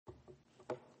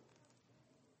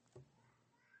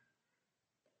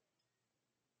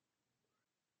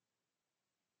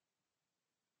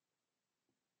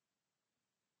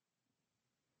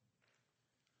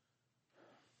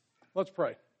Let's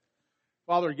pray.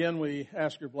 Father, again, we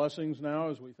ask your blessings now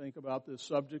as we think about this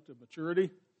subject of maturity.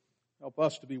 Help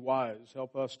us to be wise.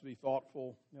 Help us to be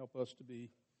thoughtful. Help us to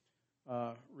be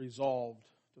resolved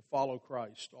to follow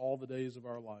Christ all the days of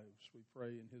our lives. We pray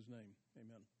in his name.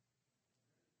 Amen.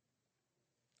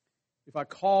 If I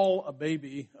call a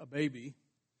baby,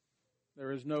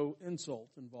 there is no insult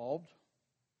involved.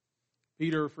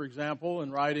 Peter, for example,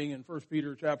 in writing in 1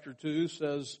 Peter chapter 2,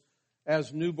 says,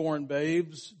 as newborn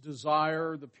babes,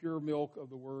 desire the pure milk of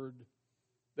the word,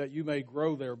 that you may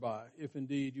grow thereby, if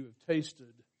indeed you have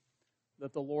tasted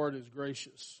that the Lord is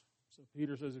gracious. So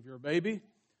Peter says if you're a baby,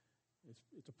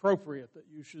 it's appropriate that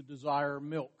you should desire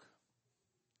milk.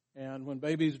 And when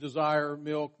babies desire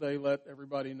milk, they let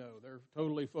everybody know. They're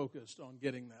totally focused on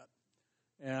getting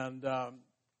that. And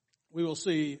we will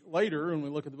see later, when we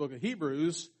look at the book of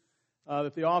Hebrews,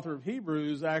 that the author of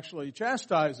Hebrews actually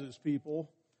chastises people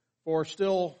for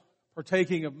still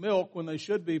partaking of milk when they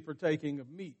should be partaking of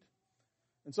meat.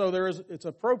 And so it's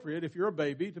appropriate, if you're a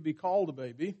baby, to be called a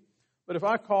baby. But if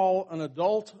I call an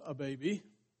adult a baby,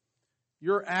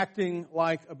 you're acting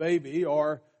like a baby,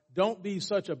 or don't be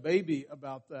such a baby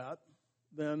about that,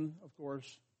 then, of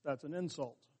course, that's an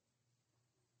insult.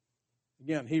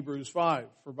 Again, Hebrews 5,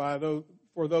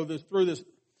 for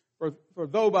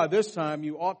though by this time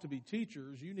you ought to be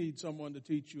teachers, you need someone to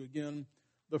teach you again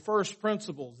the first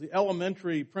principles, the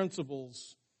elementary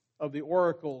principles of the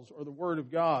oracles or the Word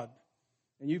of God.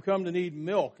 And you come to need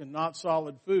milk and not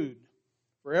solid food.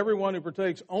 For everyone who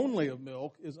partakes only of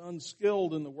milk is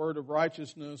unskilled in the word of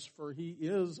righteousness, for he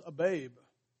is a babe.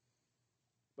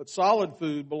 But solid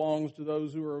food belongs to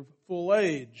those who are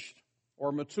full-aged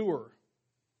or mature.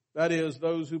 That is,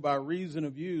 those who by reason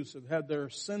of use have had their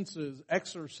senses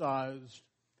exercised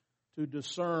to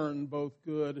discern both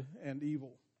good and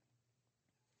evil.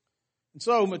 And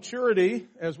so maturity,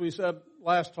 as we said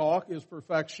last talk, is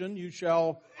perfection. You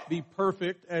shall be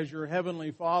perfect as your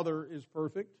heavenly Father is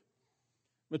perfect.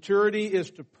 Maturity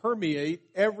is to permeate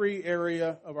every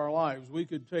area of our lives. We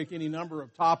could take any number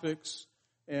of topics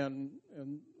and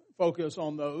focus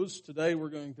on those. Today we're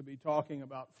going to be talking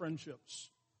about friendships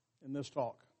in this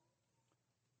talk.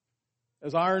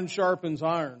 As iron sharpens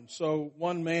iron, so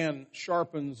one man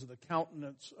sharpens the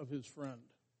countenance of his friend.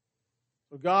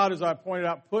 So God, as I pointed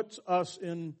out, puts us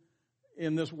in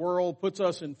this world, puts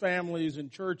us in families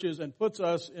and churches, and puts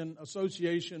us in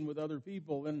association with other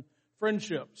people, in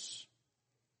friendships.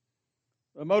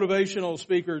 The motivational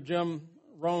speaker Jim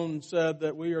Rohn said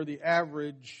that we are the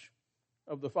average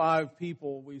of the 5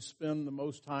 people we spend the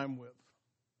most time with.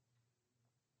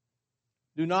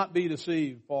 Do not be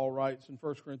deceived, Paul writes in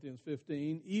 1 Corinthians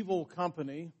 15. Evil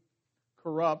company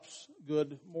corrupts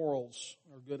good morals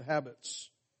or good habits.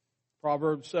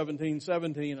 Proverbs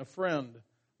 17:17, a friend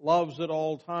loves at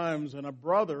all times, and a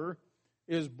brother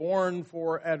is born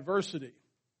for adversity.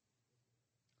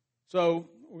 So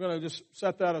we're going to just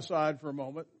set that aside for a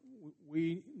moment.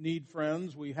 We need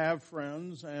friends, we have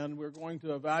friends, and we're going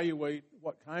to evaluate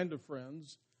what kind of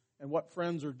friends and what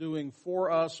friends are doing for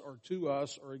us or to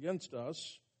us or against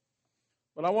us.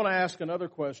 But I want to ask another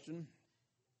question.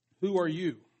 Who are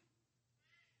you?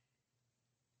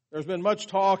 There's been much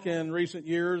talk in recent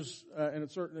years, and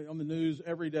it's certainly on the news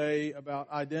every day, about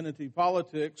identity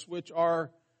politics, which are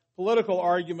political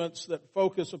arguments that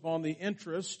focus upon the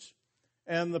interests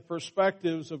and the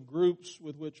perspectives of groups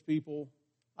with which people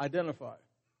identify.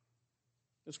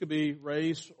 This could be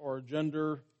race or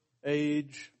gender,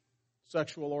 age,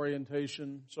 sexual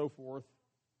orientation, so forth.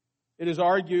 It's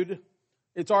argued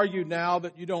now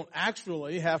that you don't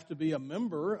actually have to be a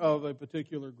member of a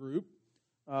particular group,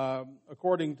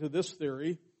 according to this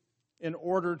theory, in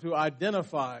order to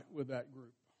identify with that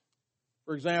group.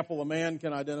 For example, a man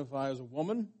can identify as a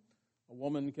woman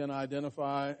can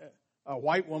identify, a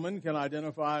white woman can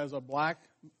identify as a black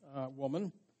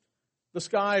woman. The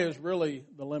sky is really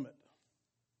the limit.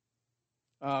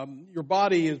 Your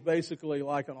body is basically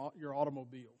like your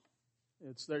automobile.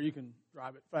 It's there. You can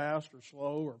drive it fast or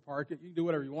slow or park it. You can do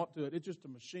whatever you want to it. It's just a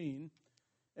machine.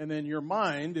 And then your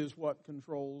mind is what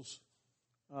controls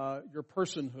your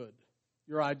personhood,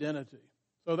 your identity.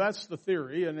 So that's the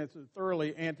theory, and it's a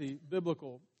thoroughly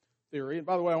anti-biblical theory. And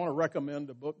by the way, I want to recommend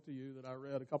a book to you that I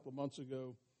read a couple of months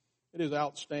ago. It is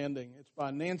outstanding. It's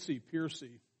by Nancy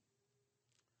Pearcey,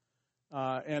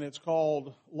 and it's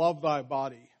called Love Thy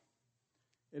Body.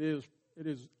 It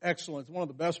is excellent. It's one of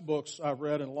the best books I've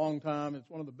read in a long time. It's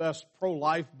one of the best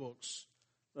pro-life books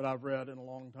that I've read in a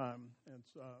long time. And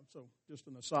so just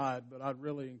an aside, but I'd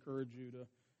really encourage you to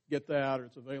get that, or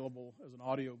it's available as an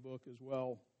audio book as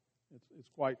well. It's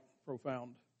quite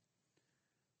profound.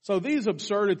 So these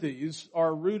absurdities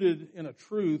are rooted in a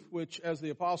truth which, as the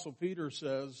Apostle Peter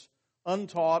says,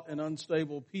 untaught and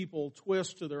unstable people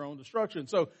twist to their own destruction.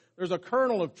 So there's a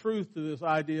kernel of truth to this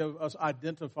idea of us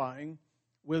identifying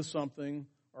with something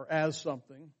or as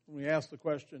something. When we ask the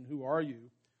question, who are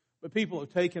you? But people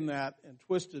have taken that and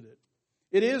twisted it.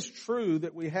 It is true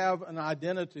that we have an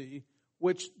identity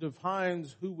which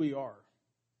defines who we are.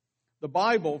 The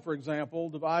Bible, for example,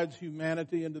 divides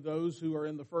humanity into those who are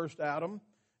in the first Adam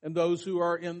and those who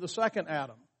are in the second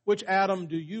Adam. Which Adam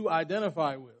do you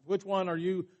identify with? Which one are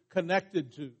you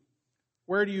connected to?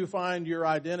 Where do you find your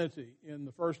identity, in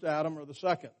the first Adam or the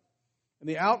second? And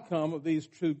the outcome of these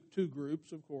two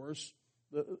groups, of course,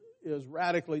 is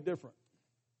radically different.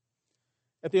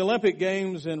 At the Olympic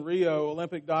Games in Rio,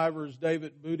 Olympic divers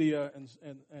David Boudia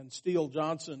and Steele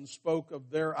Johnson spoke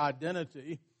of their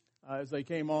identity as they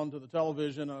came onto the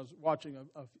television. I was watching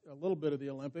a little bit of the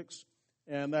Olympics,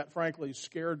 and that frankly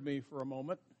scared me for a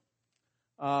moment.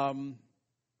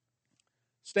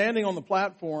 Standing on the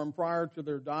platform prior to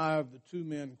their dive, the two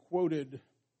men quoted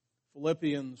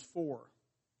Philippians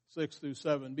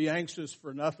 4:6-7. Be anxious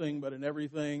for nothing, but in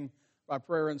everything, by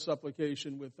prayer and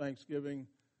supplication with thanksgiving,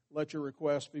 let your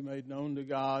requests be made known to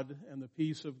God, and the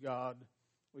peace of God,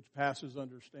 which passes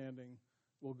understanding,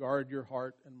 will guard your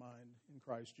heart and mind in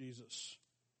Christ Jesus.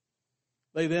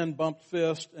 They then bumped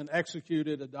fist and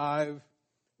executed a dive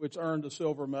which earned a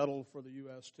silver medal for the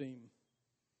U.S. team.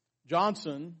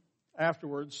 Johnson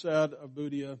afterwards said of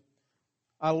Boudia,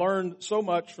 I learned so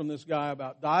much from this guy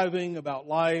about diving, about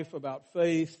life, about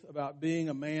faith, about being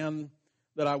a man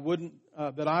that I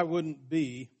wouldn't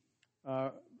be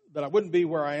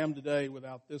where I am today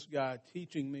without this guy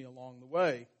teaching me along the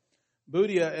way.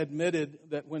 Boudia admitted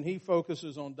that when he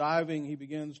focuses on diving, he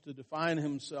begins to define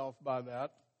himself by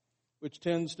that, which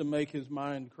tends to make his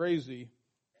mind crazy.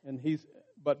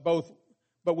 But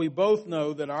we both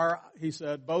know that our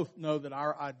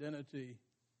identity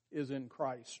is in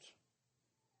Christ.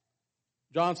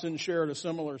 Johnson shared a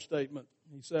similar statement.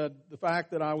 He said, the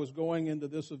fact that I was going into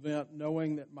this event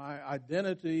knowing that my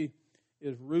identity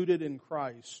is rooted in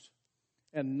Christ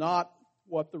and not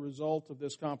what the result of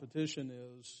this competition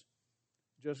is,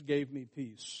 just gave me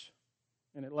peace.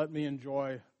 And it let me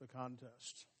enjoy the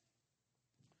contest.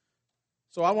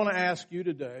 So I want to ask you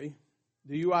today,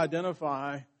 do you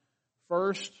identify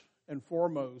first and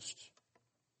foremost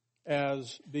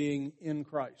as being in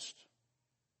Christ?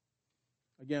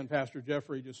 Again, Pastor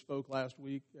Jeffrey just spoke last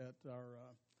week at our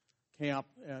camp,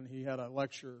 and he had a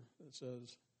lecture that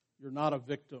says, you're not a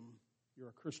victim, you're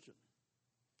a Christian.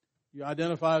 You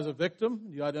identify as a victim,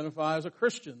 you identify as a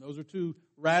Christian. Those are two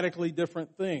radically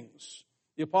different things.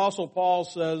 The Apostle Paul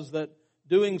says that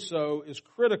doing so is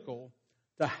critical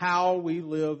to how we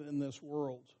live in this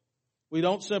world. We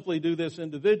don't simply do this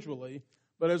individually,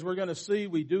 but as we're going to see,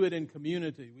 we do it in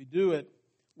community. We do it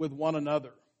with one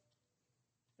another.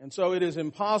 And so it is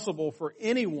impossible for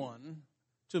anyone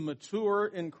to mature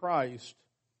in Christ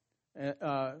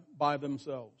by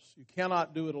themselves. You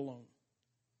cannot do it alone.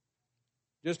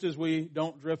 Just as we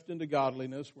don't drift into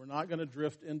godliness, we're not going to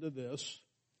drift into this.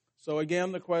 So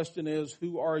again, the question is,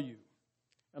 who are you?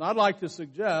 And I'd like to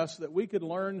suggest that we could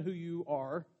learn who you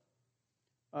are.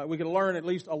 We can learn at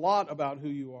least a lot about who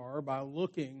you are by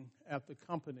looking at the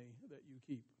company that you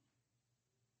keep.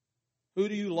 Who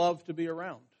do you love to be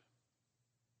around?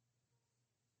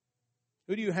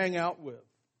 Who do you hang out with?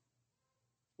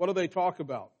 What do they talk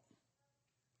about?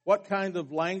 What kind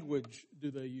of language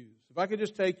do they use? If I could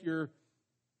just take your,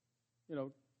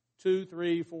 2,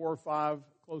 3, 4, 5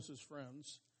 closest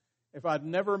friends, if I'd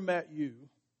never met you,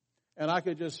 and I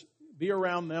could just be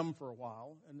around them for a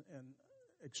while and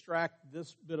extract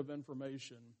this bit of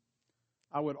information,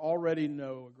 I would already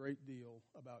know a great deal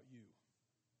about you.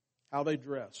 How they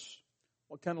dress,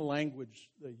 what kind of language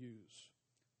they use.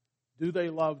 Do they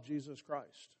love Jesus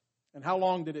Christ? And how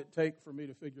long did it take for me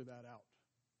to figure that out?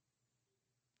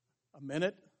 A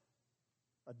minute?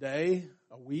 A day?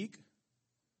 A week?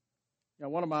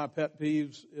 One of my pet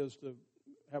peeves is to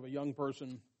have a young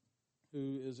person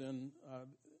who is in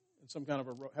some kind of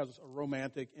has a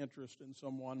romantic interest in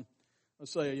someone.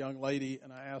 Let's say a young lady,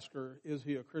 and I ask her, is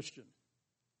he a Christian?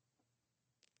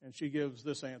 And she gives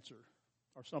this answer,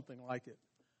 or something like it.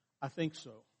 I think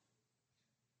so.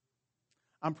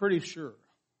 I'm pretty sure.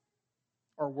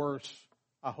 Or worse,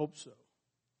 I hope so.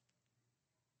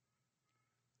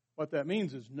 What that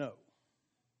means is no.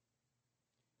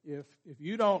 If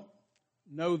you don't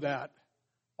know that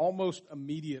almost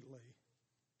immediately,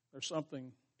 there's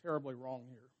something terribly wrong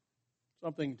here.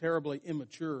 Something terribly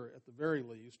immature at the very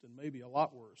least, and maybe a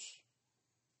lot worse.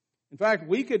 In fact,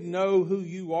 we could know who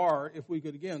you are if we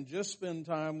could, again, just spend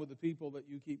time with the people that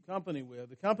you keep company with.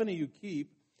 The company you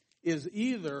keep is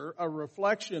either a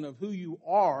reflection of who you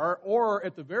are, or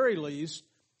at the very least,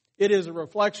 it is a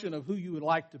reflection of who you would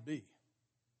like to be.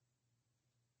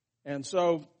 And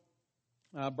so,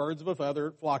 birds of a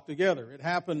feather flock together. It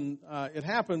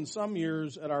happened some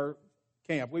years at our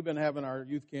camp. We've been having our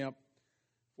youth camp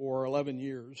for 11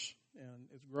 years, and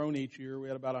it's grown each year. We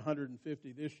had about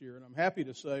 150 this year, and I'm happy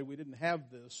to say we didn't have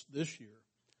this year.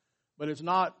 But it's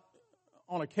not,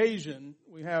 on occasion,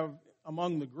 we have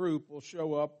among the group will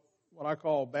show up what I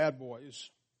call bad boys,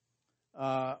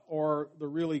 or the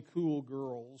really cool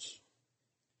girls.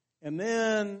 And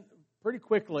then, pretty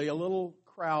quickly, a little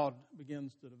crowd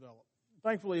begins to develop.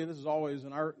 Thankfully, this is always,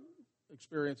 in our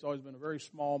experience, always been a very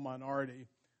small minority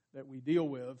that we deal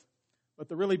with. But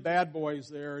the really bad boys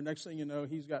there, next thing you know,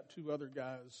 he's got two other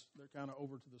guys. They're kind of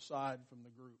over to the side from the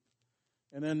group.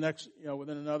 And then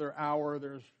within another hour,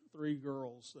 there's three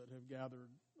girls that have gathered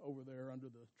over there under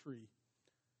the tree.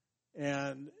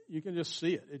 And you can just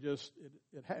see it.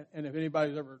 And if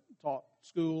anybody's ever taught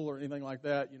school or anything like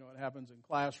that, it happens in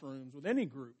classrooms with any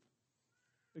group.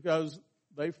 Because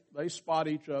they spot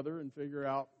each other and figure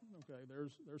out, okay,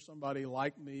 there's somebody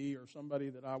like me or somebody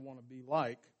that I want to be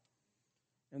like.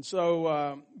 And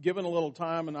so, given a little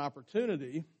time and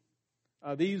opportunity,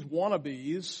 these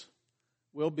wannabes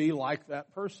will be like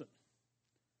that person.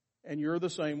 And you're the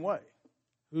same way.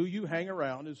 Who you hang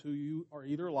around is who you are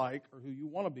either like or who you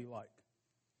want to be like.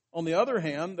 On the other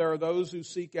hand, there are those who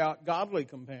seek out godly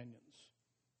companions.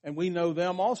 And we know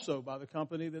them also by the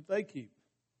company that they keep.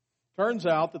 Turns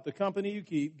out that the company you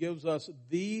keep gives us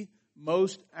the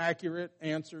most accurate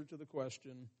answer to the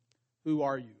question, who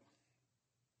are you?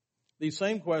 These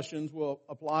same questions will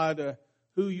apply to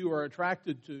who you are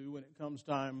attracted to when it comes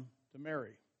time to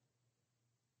marry.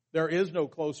 There is no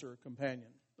closer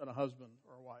companion than a husband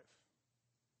or a wife.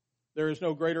 There is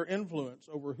no greater influence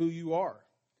over who you are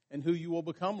and who you will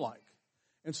become like.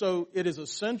 And so it is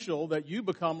essential that you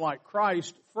become like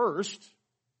Christ first,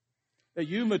 that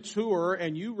you mature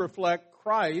and you reflect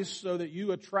Christ so that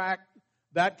you attract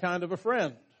that kind of a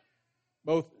friend,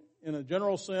 both in a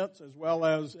general sense as well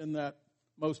as in that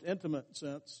most intimate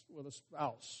sense with a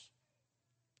spouse.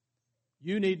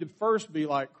 You need to first be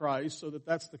like Christ so that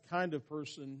that's the kind of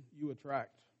person you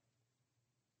attract.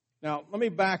 Now, let me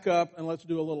back up and let's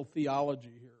do a little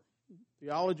theology here.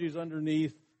 Theology is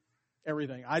underneath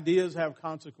everything. Ideas have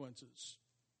consequences.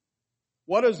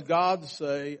 What does God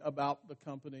say about the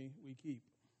company we keep?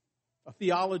 A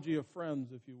theology of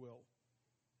friends, if you will.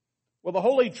 Well, the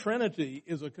Holy Trinity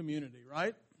is a community,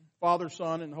 right? Father,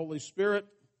 Son, and Holy Spirit,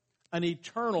 an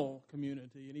eternal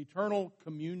community, an eternal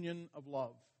communion of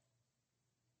love.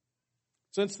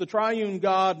 Since the triune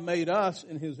God made us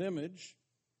in His image,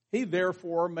 He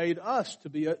therefore made us to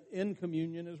be in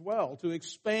communion as well, to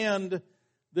expand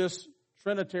this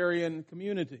Trinitarian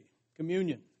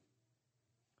communion.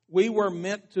 We were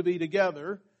meant to be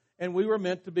together, and we were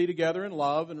meant to be together in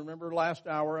love. And remember last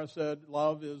hour I said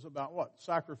love is about what?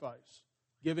 Sacrifice,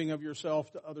 giving of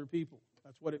yourself to other people.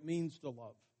 That's what it means to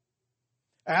love.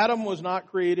 Adam was not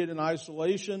created in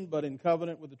isolation, but in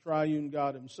covenant with the triune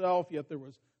God Himself, yet there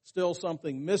was still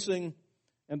something missing,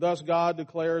 and thus God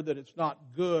declared that it's not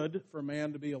good for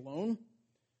man to be alone.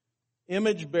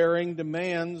 Image-bearing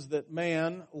demands that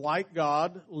man, like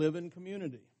God, live in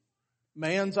community.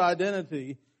 Man's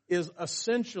identity is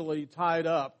essentially tied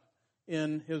up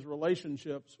in his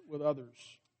relationships with others.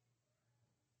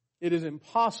 It is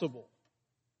impossible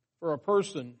for a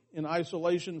person in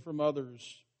isolation from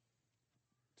others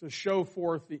to show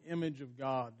forth the image of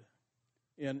God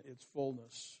in its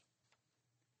fullness.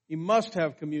 He must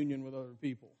have communion with other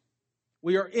people.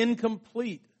 We are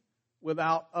incomplete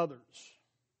without others.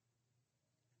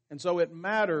 And so it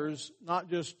matters not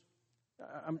just,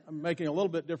 I'm making a little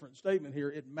bit different statement here,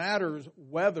 it matters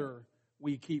whether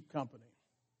we keep company.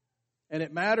 And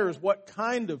it matters what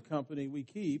kind of company we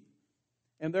keep.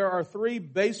 And there are three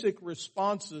basic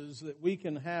responses that we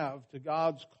can have to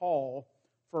God's call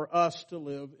for us to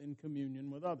live in communion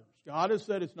with others. God has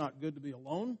said it's not good to be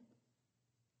alone.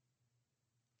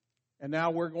 And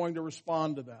now we're going to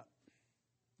respond to that.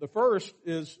 The first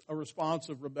is a response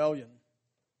of rebellion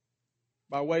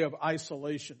by way of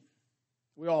isolation.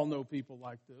 We all know people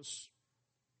like this.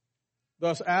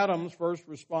 Thus, Adam's first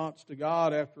response to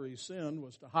God after he sinned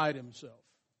was to hide himself.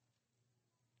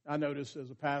 I notice as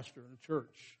a pastor in a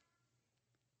church,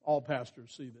 all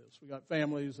pastors see this. We got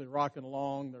families, they're rocking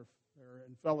along, they're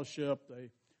in fellowship,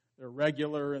 they're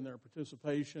regular in their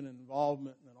participation and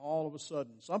involvement, and then all of a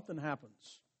sudden something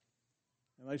happens,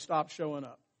 and they stop showing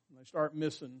up, and they start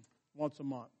missing once a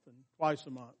month and twice a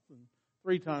month and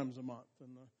 3 times a month,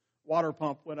 and the water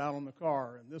pump went out on the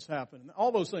car, and this happened. And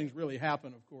all those things really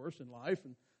happen, of course, in life,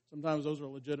 and sometimes those are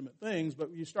legitimate things,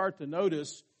 but you start to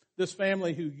notice this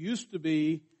family who used to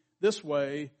be this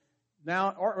way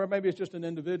now, or maybe it's just an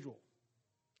individual.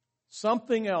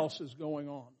 Something else is going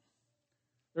on.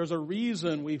 There's a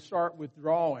reason we start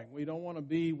withdrawing. We don't want to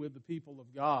be with the people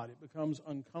of God. It becomes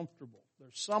uncomfortable.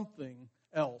 There's something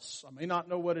else. I may not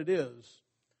know what it is,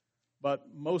 but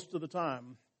most of the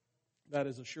time, that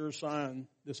is a sure sign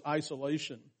this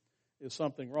isolation is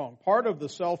something wrong. Part of the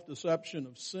self-deception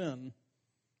of sin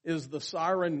is the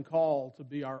siren call to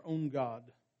be our own God,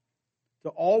 to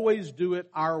always do it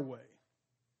our way.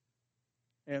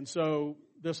 And so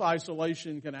this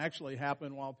isolation can actually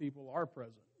happen while people are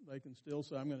present. They can still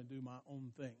say, I'm going to do my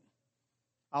own thing.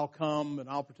 I'll come and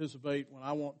I'll participate when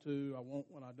I want to. I won't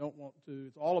when I don't want to.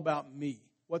 It's all about me.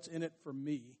 What's in it for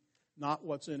me, not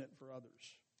what's in it for others.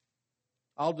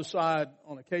 I'll decide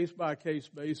on a case-by-case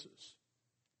basis.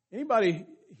 Anybody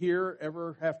here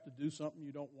ever have to do something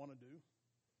you don't want to do?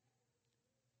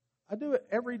 I do it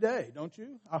every day, don't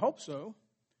you? I hope so.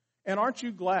 And aren't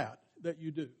you glad that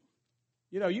you do?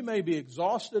 You know, you may be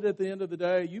exhausted at the end of the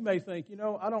day. You may think,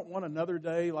 I don't want another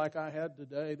day like I had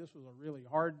today. This was a really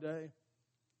hard day.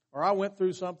 Or I went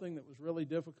through something that was really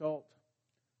difficult.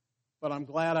 But I'm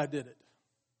glad I did it.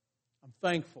 I'm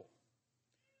thankful.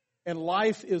 And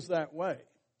life is that way.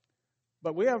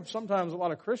 But we have sometimes a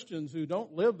lot of Christians who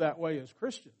don't live that way as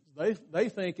Christians. They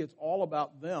think it's all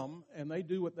about them, and they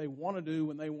do what they want to do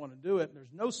when they want to do it. And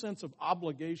there's no sense of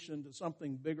obligation to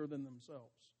something bigger than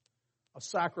themselves. A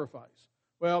sacrifice.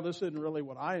 Well, this isn't really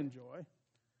what I enjoy.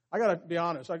 I got to be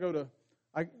honest. I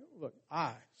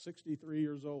 63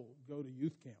 years old, go to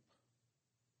youth camp.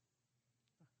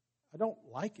 I don't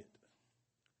like it.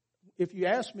 If you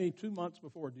ask me 2 months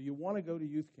before, do you want to go to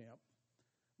youth camp?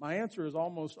 My answer is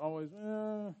almost always,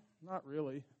 not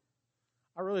really.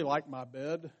 I really like my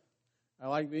bed. I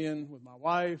like being with my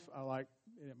wife. I like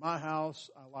being at my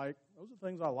house. Those are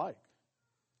things I like.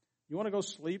 You want to go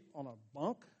sleep on a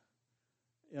bunk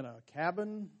in a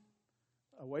cabin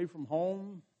away from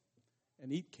home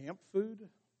and eat camp food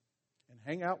and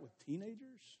hang out with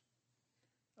teenagers?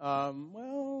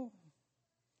 Well,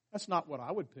 that's not what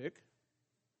I would pick.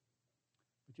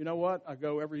 But you know what? I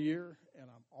go every year, and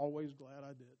I'm always glad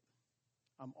I did.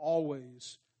 I'm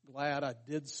always glad I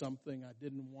did something I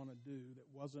didn't want to do that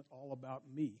wasn't all about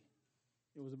me.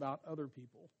 It was about other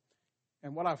people.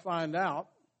 And what I find out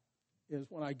is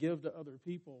when I give to other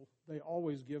people, they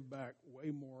always give back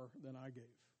way more than I gave.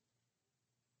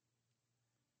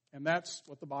 And that's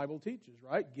what the Bible teaches,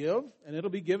 right? Give, and it'll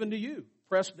be given to you.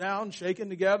 Pressed down, shaken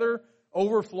together,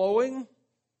 overflowing.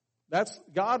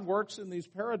 God works in these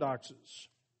paradoxes.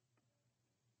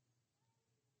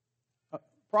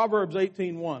 Proverbs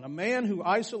 18:1, a man who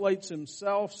isolates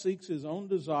himself seeks his own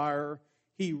desire.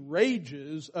 He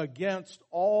rages against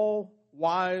all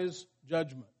wise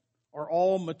judgment or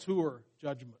all mature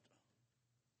judgment.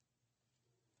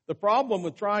 The problem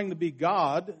with trying to be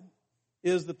God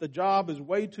is that the job is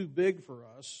way too big for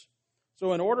us.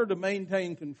 So in order to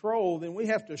maintain control, then we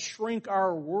have to shrink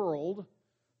our world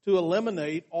to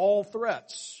eliminate all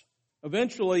threats.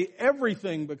 Eventually,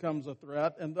 everything becomes a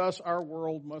threat, and thus our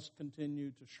world must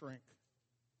continue to shrink.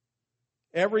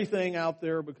 Everything out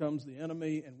there becomes the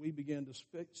enemy, and we begin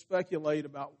to speculate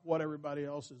about what everybody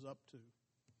else is up to.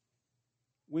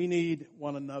 We need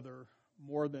one another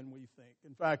more than we think.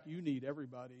 In fact, you need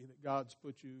everybody that God's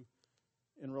put you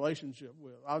in relationship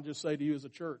with. I'll just say to you as a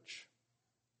church,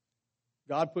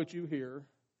 God put you here,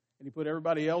 and He put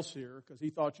everybody else here because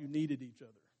He thought you needed each other.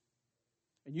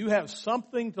 And you have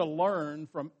something to learn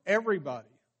from everybody,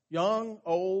 young,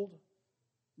 old,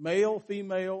 male,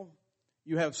 female.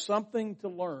 You have something to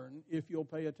learn if you'll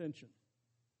pay attention.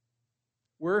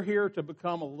 We're here to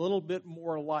become a little bit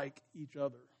more like each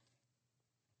other.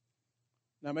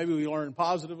 Now, maybe we learn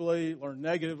positively, learn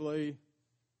negatively.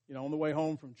 On the way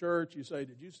home from church, you say,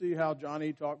 did you see how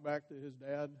Johnny talked back to his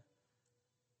dad?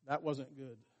 That wasn't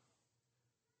good.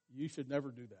 You should never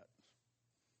do that.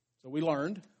 So we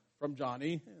learned from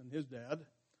Johnny and his dad.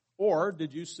 Or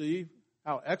did you see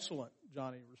how excellent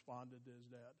Johnny responded to his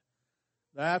dad?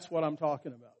 That's what I'm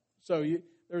talking about. So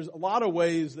there's a lot of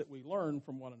ways that we learn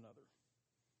from one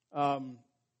another.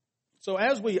 So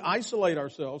as we isolate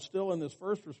ourselves, still in this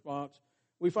first response,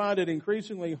 we find it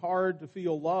increasingly hard to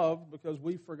feel loved because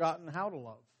we've forgotten how to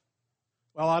love.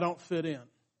 Well, I don't fit in.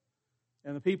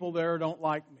 And the people there don't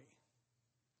like me.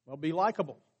 Well, be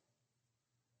likable.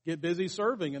 Get busy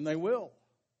serving, and they will.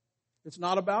 It's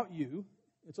not about you.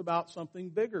 It's about something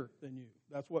bigger than you.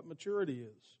 That's what maturity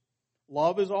is.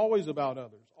 Love is always about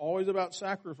others, always about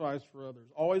sacrifice for others,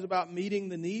 always about meeting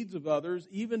the needs of others,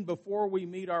 even before we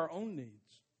meet our own needs.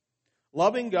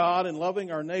 Loving God and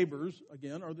loving our neighbors,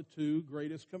 again, are the two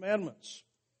greatest commandments.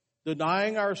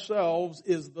 Denying ourselves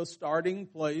is the starting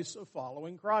place of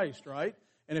following Christ, right?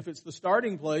 And if it's the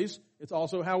starting place, it's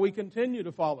also how we continue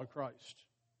to follow Christ.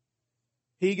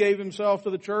 He gave himself to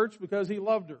the church because he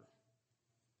loved her.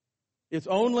 It's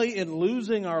only in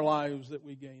losing our lives that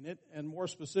we gain it, and more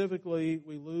specifically,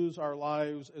 we lose our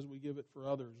lives as we give it for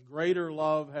others. Greater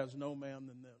love has no man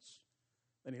than this,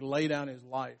 than he lay down his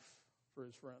life for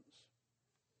his friends.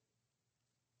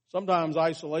 Sometimes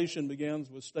isolation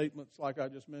begins with statements like I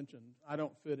just mentioned, I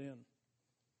don't fit in,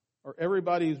 or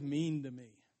everybody's mean to me.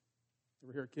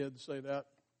 Ever hear kids say that?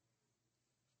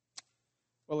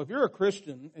 Well, if you're a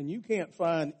Christian and you can't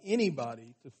find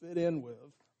anybody to fit in with,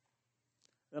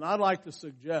 then I'd like to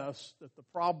suggest that the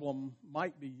problem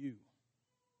might be you.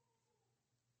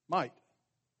 Might.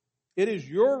 It is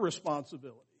your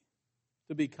responsibility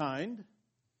to be kind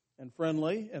and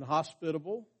friendly and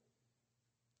hospitable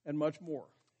and much more.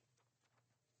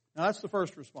 Now that's the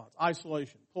first response.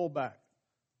 Isolation. Pull back.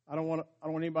 I don't want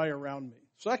anybody around me.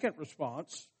 Second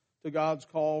response to God's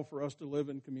call for us to live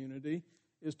in community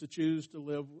is to choose to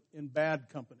live in bad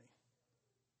company.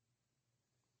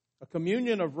 A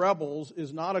communion of rebels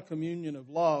is not a communion of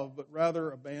love, but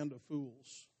rather a band of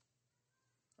fools.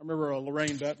 I remember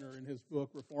Lorraine Bettner in his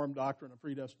book, Reformed Doctrine of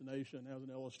Predestination, has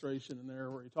an illustration in there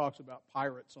where he talks about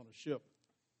pirates on a ship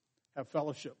have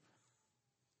fellowship.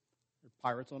 They're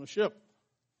pirates on a ship.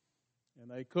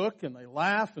 And they cook and they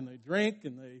laugh and they drink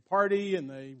and they party and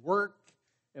they work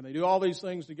and they do all these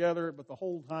things together, but the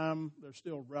whole time they're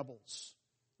still rebels.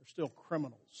 They're still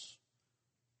criminals.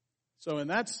 So in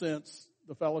that sense,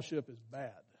 the fellowship is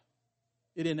bad.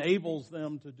 It enables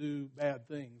them to do bad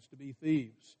things, to be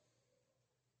thieves.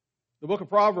 The book of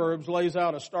Proverbs lays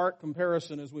out a stark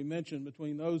comparison, as we mentioned,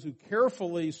 between those who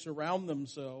carefully surround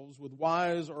themselves with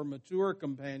wise or mature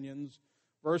companions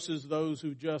versus those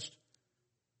who just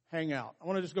hang out. I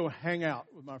want to just go hang out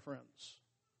with my friends.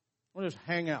 I want to just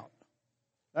hang out.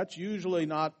 That's usually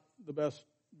not the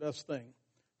best thing.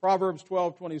 Proverbs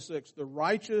 12:26, the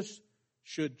righteous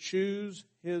should choose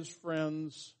his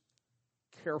friends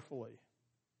carefully,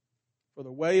 for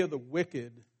the way of the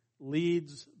wicked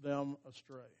leads them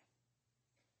astray.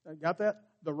 Got that?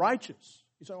 The righteous.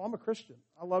 You say, well, I'm a Christian.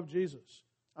 I love Jesus.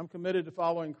 I'm committed to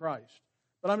following Christ.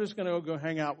 But I'm just going to go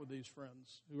hang out with these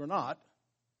friends who are not.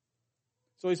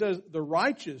 So he says, the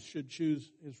righteous should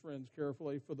choose his friends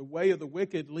carefully, for the way of the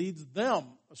wicked leads them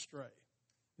astray.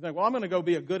 You think, well, I'm going to go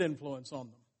be a good influence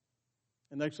on them.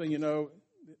 And next thing you know,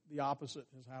 the opposite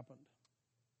has happened.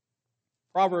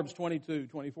 Proverbs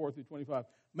 22:24-25.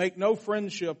 Make no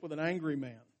friendship with an angry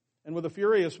man, and with a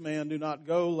furious man do not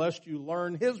go, lest you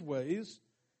learn his ways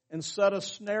and set a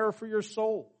snare for your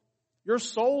soul. Your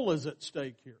soul is at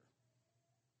stake here.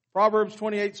 Proverbs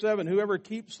 28:7. Whoever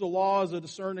keeps the law is a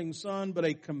discerning son, but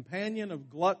a companion of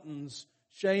gluttons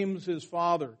shames his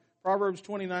father. Proverbs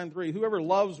 29:3. Whoever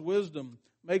loves wisdom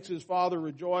makes his father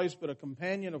rejoice, but a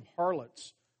companion of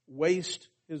harlots wastes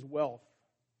his wealth.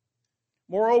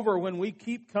 Moreover, when we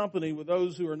keep company with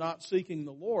those who are not seeking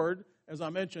the Lord, as I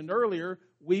mentioned earlier,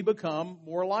 we become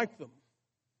more like them.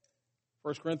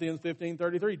 1 Corinthians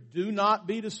 15:33. Do not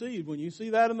be deceived. When you see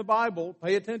that in the Bible,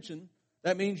 pay attention.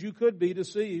 That means you could be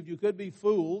deceived. You could be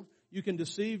fooled. You can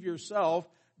deceive yourself.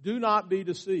 Do not be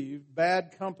deceived.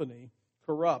 Bad company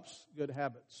corrupts good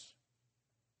habits.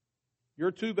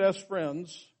 Your two best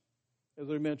friends, as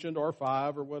I mentioned, or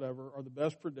five or whatever, are the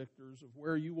best predictors of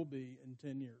where you will be in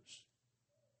 10 years.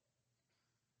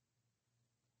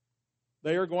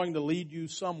 They are going to lead you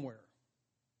somewhere.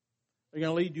 They're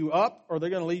going to lead you up, or they're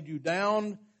going to lead you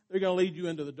down. They're going to lead you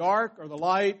into the dark or the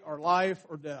light or life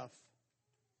or death.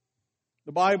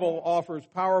 The Bible offers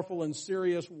powerful and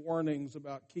serious warnings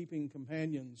about keeping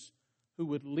companions who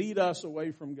would lead us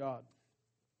away from God.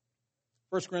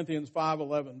 1 Corinthians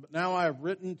 5:11. But now I have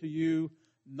written to you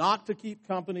not to keep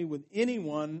company with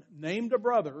anyone named a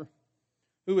brother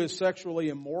who is sexually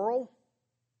immoral.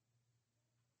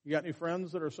 You got any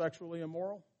friends that are sexually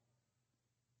immoral?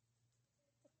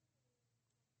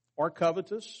 Or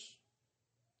covetous?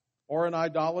 Or an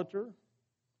idolater?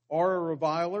 Or a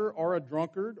reviler? Or a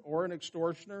drunkard? Or an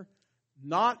extortioner?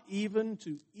 Not even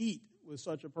to eat with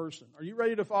such a person. Are you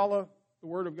ready to follow the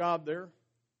Word of God there?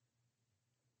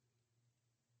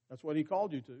 That's what He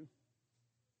called you to.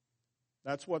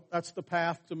 That's the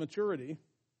path to maturity.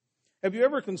 Have you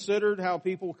ever considered how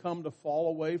people come to fall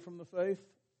away from the faith?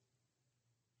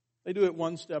 They do it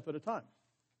one step at a time.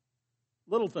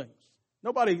 Little things.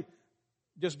 Nobody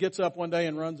just gets up one day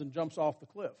and runs and jumps off the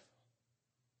cliff.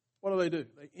 What do?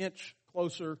 They inch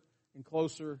closer and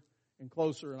closer and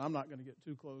closer, and I'm not going to get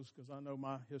too close because I know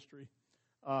my history.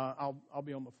 I'll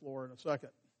be on the floor in a second.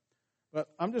 But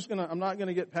I'm not going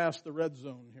to get past the red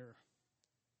zone here.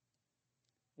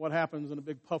 What happens when a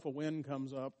big puff of wind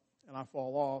comes up and I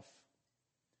fall off?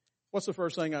 What's the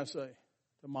first thing I say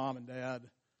to mom and dad?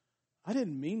 I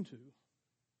didn't mean to.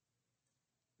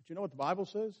 But you know what the Bible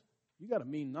says? You got to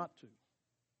mean not to.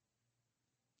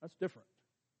 That's different.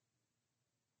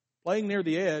 Playing near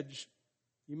the edge,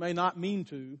 you may not mean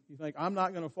to. You think, I'm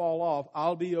not going to fall off.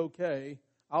 I'll be okay.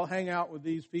 I'll hang out with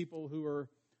these people who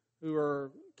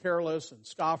are careless and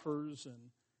scoffers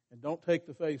and don't take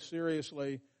the faith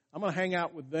seriously. I'm going to hang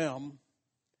out with them,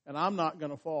 and I'm not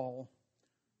going to fall.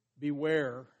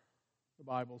 Beware, the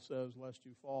Bible says, lest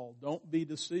you fall. Don't be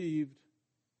deceived.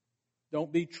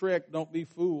 Don't be tricked. Don't be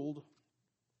fooled.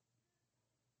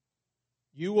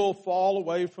 You will fall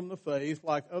away from the faith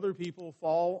like other people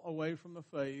fall away from the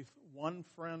faith, one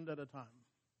friend at a time.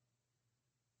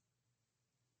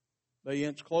 They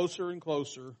inch closer and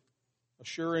closer,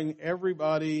 assuring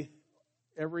everybody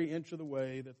every inch of the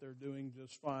way that they're doing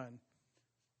just fine.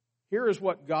 Here is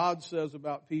what God says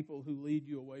about people who lead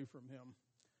you away from Him.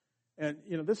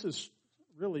 And, this is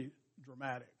really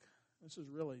dramatic. This is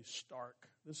really stark.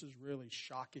 This is really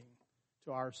shocking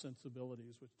to our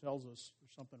sensibilities, which tells us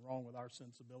there's something wrong with our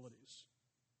sensibilities.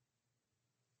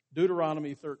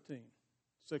 Deuteronomy 13,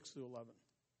 6 through 11.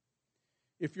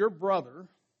 If your brother,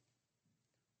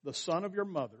 the son of your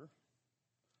mother,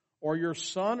 or your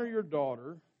son or your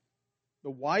daughter,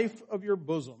 the wife of your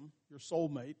bosom, your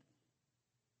soulmate,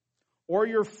 or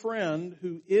your friend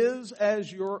who is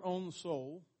as your own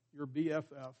soul, your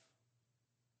BFF,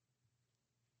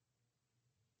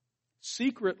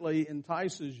 secretly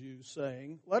entices you,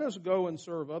 saying, let us go and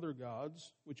serve other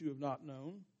gods, which you have not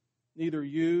known, neither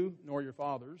you nor your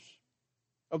fathers,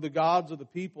 of the gods of the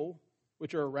people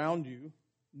which are around you,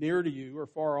 near to you or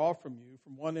far off from you,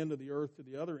 from one end of the earth to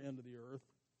the other end of the earth,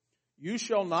 you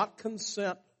shall not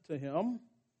consent to him,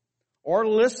 or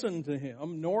listen to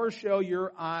him, nor shall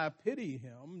your eye pity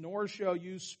him, nor shall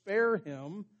you spare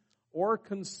him, or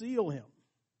conceal him.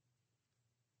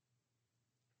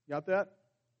 Got that?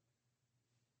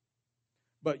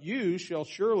 But you shall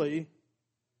surely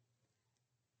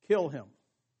kill him.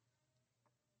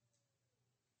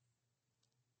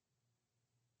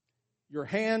 Your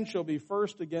hand shall be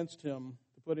first against him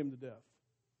to put him to death,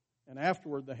 and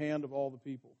afterward the hand of all the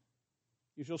people.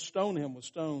 You shall stone him with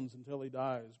stones until he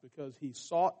dies, because he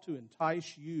sought to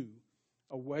entice you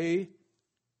away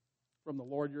from the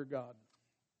Lord your God,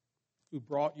 who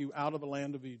brought you out of the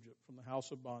land of Egypt, from the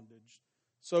house of bondage.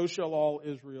 So shall all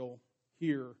Israel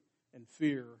hear and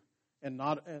fear, and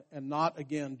not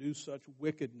again do such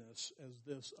wickedness as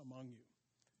this among you.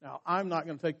 Now, I'm not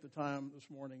going to take the time this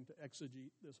morning to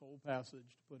exegete this whole passage,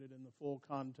 to put it in the full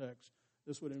context.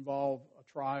 This would involve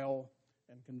a trial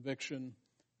and conviction.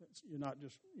 You're not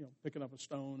just picking up a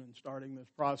stone and starting this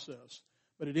process.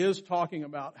 But it is talking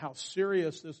about how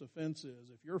serious this offense is.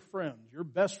 If your friend, your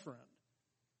best friend,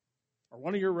 or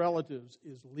one of your relatives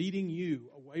is leading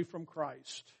you away from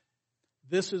Christ,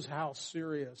 this is how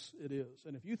serious it is.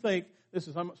 And if you think this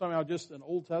is somehow just an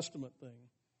Old Testament thing,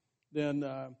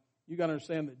 then you got to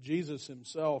understand that Jesus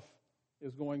himself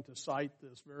is going to cite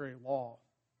this very law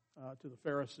to the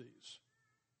Pharisees,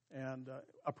 and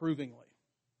approvingly.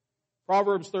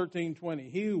 Proverbs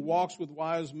 13:20, he who walks with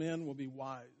wise men will be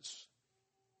wise,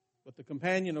 but the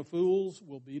companion of fools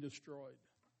will be destroyed.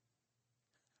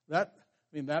 That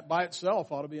by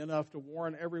itself ought to be enough to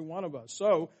warn every one of us.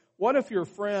 So, what if your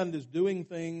friend is doing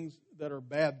things that are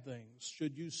bad things?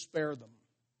 Should you spare them?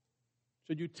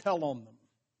 Should you tell on them?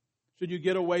 Should you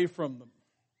get away from them?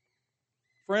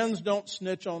 Friends don't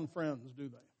snitch on friends, do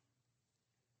they?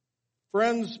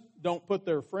 Friends don't put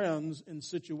their friends in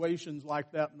situations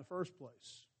like that in the first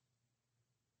place.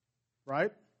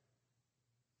 Right?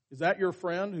 Is that your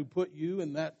friend who put you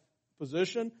in that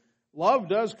position? Love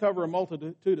does cover a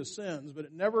multitude of sins, but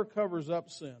it never covers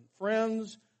up sin.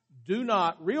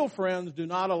 Real friends do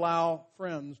not allow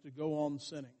friends to go on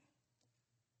sinning.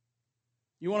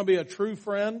 You want to be a true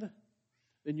friend?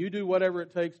 Then you do whatever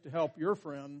it takes to help your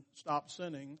friend stop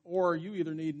sinning, or you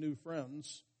either need new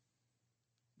friends,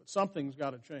 but something's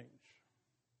got to change.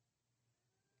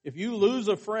 If you lose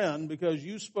a friend because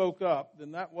you spoke up,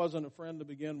 then that wasn't a friend to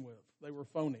begin with. They were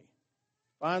phony.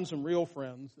 Find some real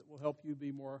friends that will help you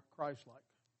be more Christ-like.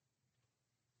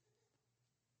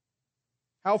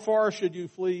 How far should you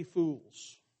flee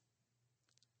fools?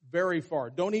 Very far.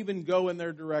 Don't even go in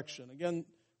their direction. Again,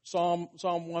 Psalm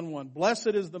 1:1. Blessed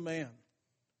is the man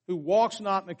who walks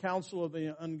not in the counsel of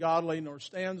the ungodly, nor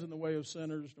stands in the way of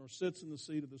sinners, nor sits in the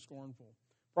seat of the scornful.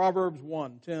 Proverbs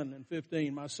 1:10 and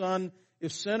 15. My son,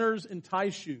 if sinners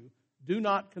entice you, do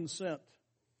not consent.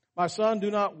 My son,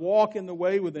 do not walk in the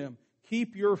way with them.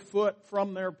 Keep your foot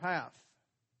from their path.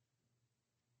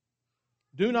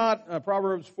 Do not,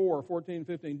 Proverbs 4:14 and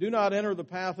 15. Do not enter the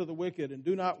path of the wicked, and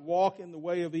do not walk in the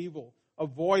way of evil.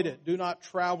 Avoid it. Do not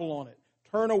travel on it.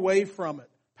 Turn away from it.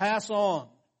 Pass on.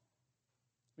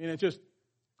 I mean, it's just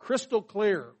crystal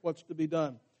clear what's to be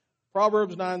done.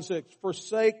 Proverbs 9:6.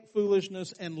 Forsake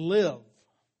foolishness and live,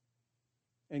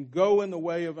 and go in the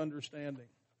way of understanding.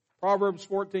 Proverbs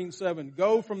 14:7.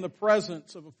 Go from the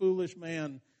presence of a foolish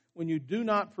man when you do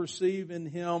not perceive in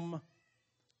him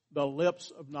the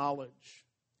lips of knowledge.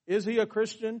 Is he a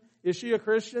Christian? Is she a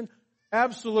Christian?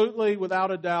 Absolutely,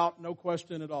 without a doubt, no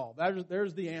question at all.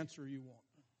 There's the answer you want,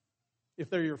 if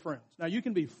they're your friends. Now, you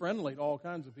can be friendly to all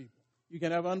kinds of people. You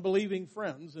can have unbelieving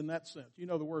friends in that sense. You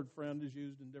know the word friend is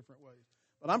used in different ways.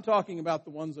 But I'm talking about the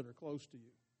ones that are close to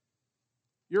you.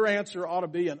 Your answer ought to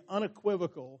be an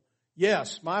unequivocal,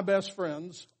 yes, my best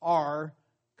friends are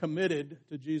committed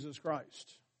to Jesus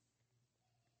Christ.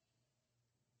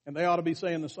 And they ought to be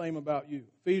saying the same about you.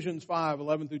 Ephesians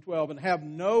 5:11 through 12. And have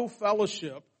no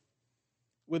fellowship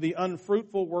with the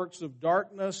unfruitful works of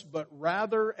darkness, but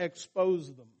rather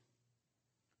expose them.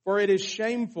 For it is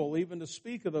shameful even to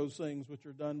speak of those things which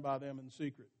are done by them in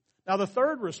secret. Now the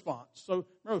third response. So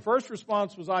remember, the first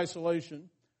response was isolation.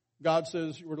 God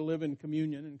says you were to live in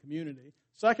communion and community.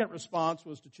 Second response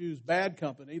was to choose bad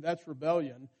company. That's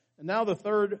rebellion. And now the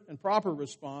third and proper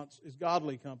response is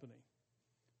godly company.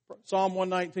 Psalm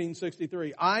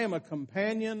 119:63. I am a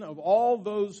companion of all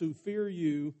those who fear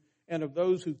you and of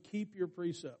those who keep your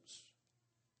precepts.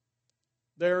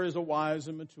 There is a wise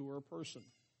and mature person.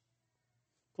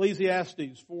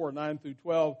 Ecclesiastes 4:9 through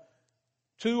 12.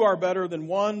 Two are better than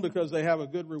one because they have a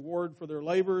good reward for their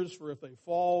labors. For if they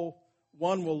fall,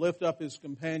 one will lift up his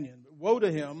companion. But woe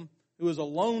to him who is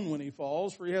alone when he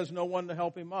falls, for he has no one to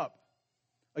help him up.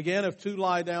 Again, if two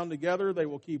lie down together, they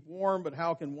will keep warm, but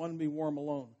how can one be warm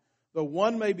alone? Though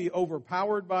one may be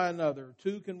overpowered by another,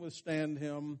 two can withstand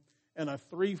him, and a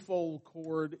threefold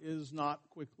cord is not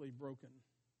quickly broken.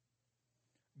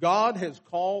 God has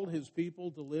called His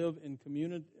people to live in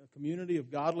a community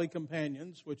of godly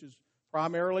companions, which is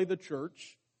primarily the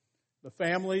church, the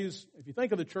families. If you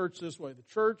think of the church this way, the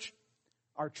church,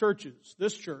 our churches,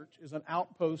 this church is an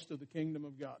outpost of the kingdom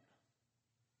of God.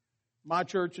 My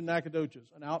church in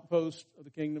Nacogdoches, an outpost of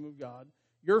the kingdom of God.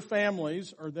 Your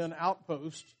families are then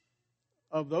outposts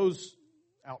of those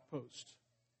outposts.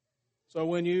 So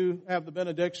when you have the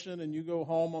benediction and you go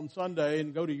home on Sunday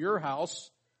and go to your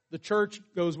house, the church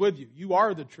goes with you. You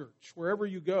are the church. Wherever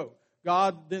you go,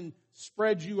 God then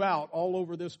spreads you out all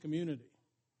over this community.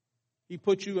 He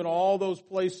puts you in all those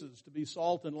places to be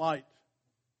salt and light.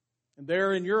 And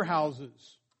there in your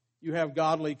houses, you have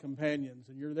godly companions,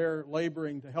 and you're there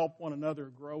laboring to help one another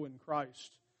grow in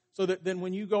Christ. So that then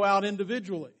when you go out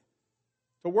individually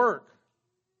to work,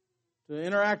 to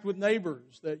interact with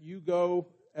neighbors, that you go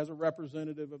as a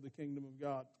representative of the kingdom of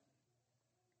God.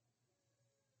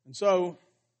 And so,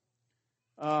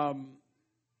 God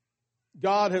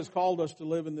has called us to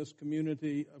live in this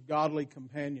community of godly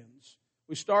companions.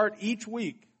 We start each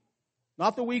week,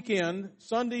 not the weekend.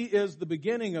 Sunday is the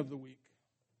beginning of the week.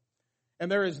 And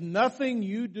there is nothing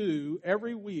you do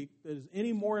every week that is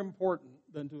any more important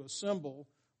than to assemble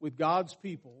with God's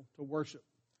people to worship,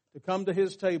 to come to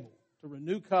His table, to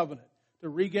renew covenant, to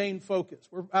regain focus.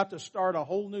 We're about to start a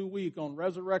whole new week on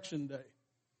Resurrection Day.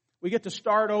 We get to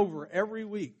start over every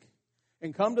week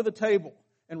and come to the table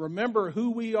and remember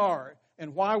who we are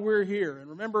and why we're here,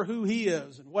 and remember who He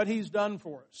is and what He's done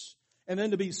for us. And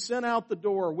then to be sent out the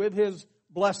door with His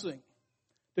blessing,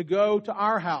 to go to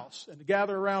our house and to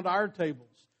gather around our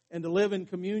tables and to live in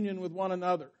communion with one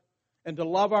another and to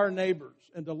love our neighbors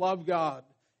and to love God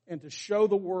and to show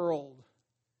the world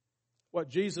what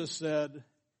Jesus said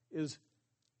is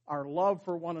our love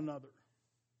for one another.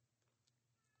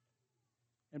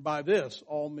 And by this,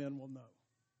 all men will know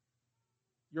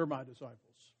you're my disciples.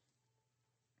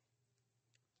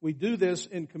 We do this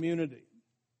in community.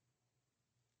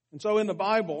 And so in the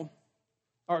Bible,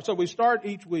 so we start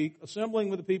each week assembling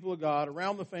with the people of God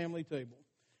around the family table.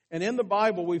 And in the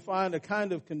Bible, we find a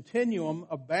kind of continuum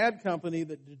of bad company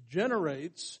that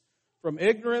degenerates from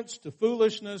ignorance to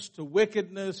foolishness to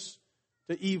wickedness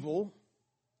to evil.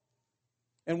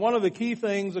 And one of the key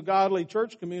things a godly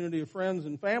church community of friends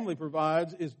and family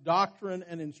provides is doctrine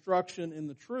and instruction in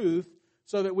the truth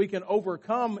so that we can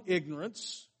overcome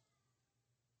ignorance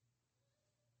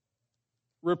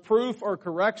reproof or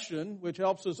correction, which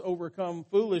helps us overcome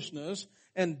foolishness,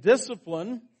 and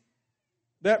discipline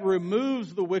that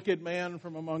removes the wicked man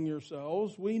from among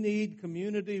yourselves. We need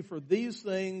community for these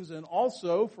things and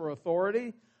also for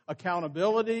authority,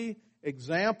 accountability,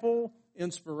 example,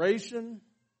 inspiration.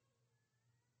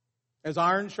 As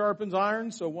iron sharpens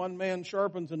iron, so one man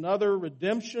sharpens another.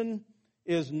 Redemption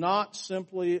is not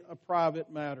simply a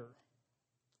private matter.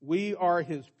 We are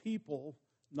His people,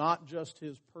 not just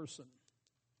His person.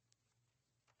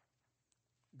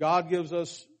 God gives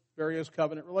us various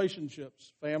covenant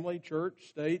relationships, family, church,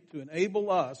 state, to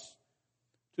enable us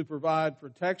to provide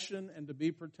protection and to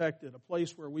be protected, a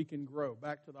place where we can grow.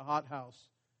 Back to the hothouse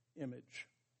image.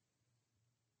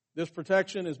 This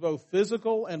protection is both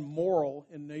physical and moral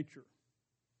in nature.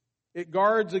 It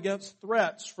guards against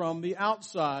threats from the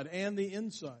outside and the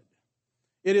inside.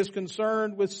 It is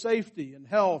concerned with safety and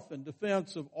health and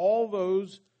defense of all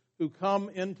those who come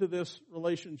into this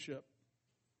relationship.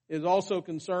 It is also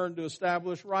concerned to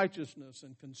establish righteousness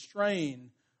and constrain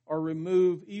or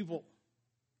remove evil.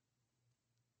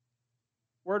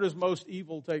 Where does most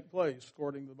evil take place,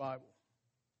 according to the Bible?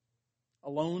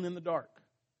 Alone in the dark.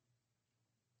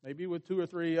 Maybe with 2 or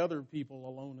 3 other people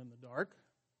alone in the dark.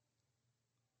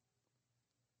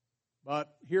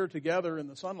 But here together in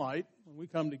the sunlight, when we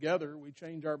come together, we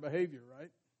change our behavior,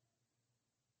 right?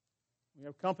 We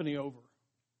have company over.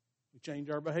 We change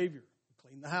our behavior. We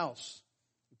clean the house.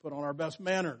 We put on our best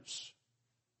manners.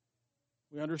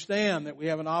 We understand that we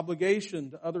have an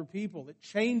obligation to other people. It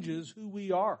changes who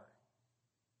we are.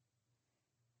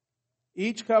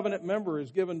 Each covenant member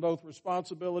is given both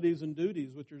responsibilities and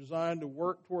duties which are designed to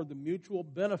work toward the mutual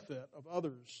benefit of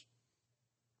others.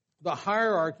 The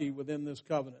hierarchy within this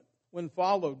covenant, when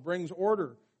followed, brings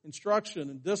order, instruction,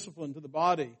 and discipline to the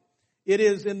body. It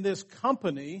is in this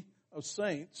company of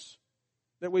saints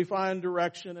that we find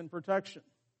direction and protection.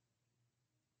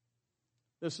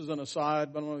 This is an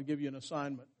aside, but I'm going to give you an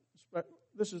assignment.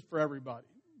 This is for everybody.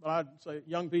 But I'd say,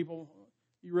 young people,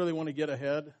 you really want to get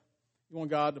ahead. You want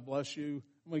God to bless you.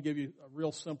 I'm going to give you a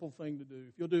real simple thing to do.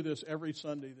 If you'll do this every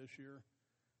Sunday this year,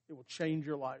 it will change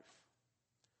your life.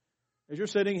 As you're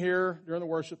sitting here during the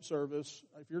worship service,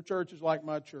 if your church is like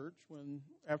my church,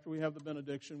 after we have the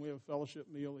benediction, we have a fellowship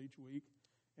meal each week.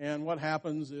 And what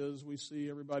happens is we see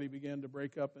everybody begin to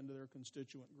break up into their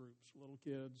constituent groups, little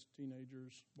kids,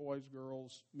 teenagers, boys,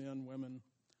 girls, men, women,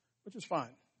 which is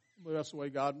fine. But that's the way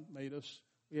God made us.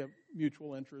 We have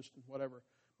mutual interest and whatever.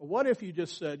 But what if you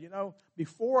just said,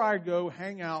 before I go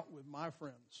hang out with my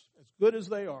friends, as good as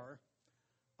they are,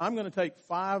 I'm going to take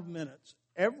 5 minutes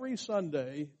every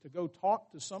Sunday to go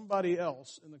talk to somebody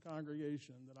else in the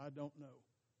congregation that I don't know,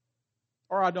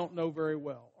 or I don't know very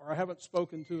well, or I haven't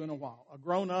spoken to in a while. A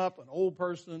grown-up, an old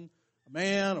person, a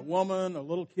man, a woman, a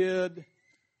little kid.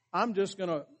 I'm just going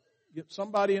to get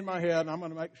somebody in my head, and I'm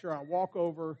going to make sure I walk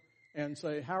over and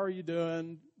say, how are you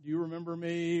doing? Do you remember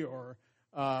me? Or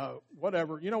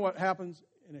whatever. You know what happens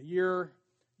in a year?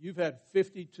 You've had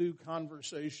 52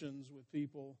 conversations with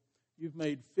people. You've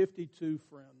made 52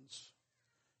 friends.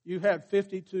 You've had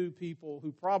 52 people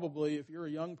who probably, if you're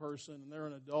a young person and they're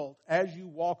an adult, as you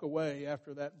walk away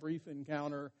after that brief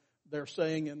encounter, they're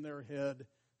saying in their head,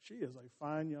 she is a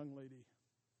fine young lady.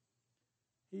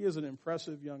 He is an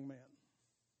impressive young man.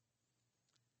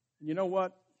 And you know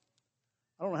what?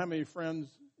 I don't know how many friends,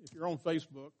 if you're on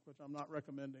Facebook, which I'm not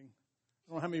recommending,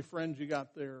 I don't know how many friends you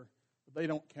got there, but they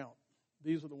don't count.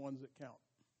 These are the ones that count.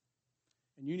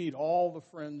 And you need all the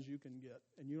friends you can get,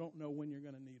 and you don't know when you're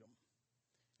going to need them.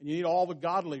 And you need all the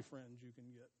godly friends you can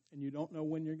get, and you don't know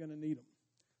when you're going to need them.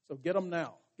 So get them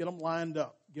now. Get them lined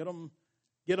up. Get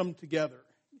them together.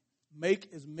 Make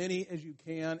as many as you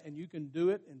can, and you can do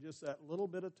it in just that little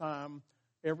bit of time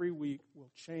every week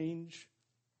will change.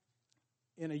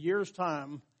 In a year's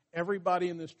time, everybody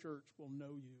in this church will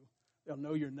know you. They'll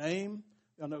know your name.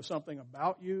 They'll know something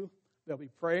about you. They'll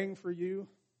be praying for you.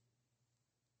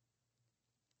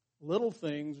 Little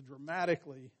things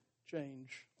dramatically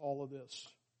change all of this.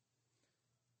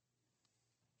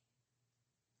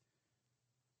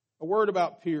 A word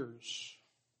about peers.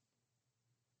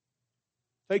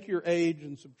 Take your age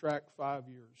and subtract 5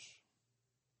 years.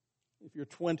 If you're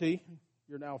 20,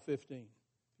 you're now 15. If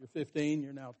you're 15,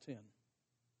 you're now 10.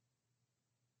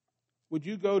 Would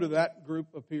you go to that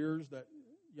group of peers, that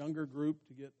younger group,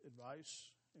 to get advice,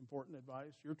 important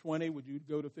advice? You're 20, would you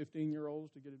go to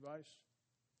 15-year-olds to get advice?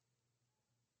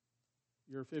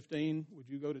 You're 15, would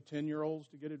you go to 10-year-olds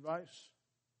to get advice?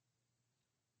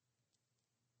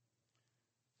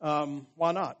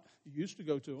 Why not? You used to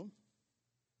go to them.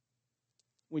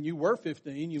 When you were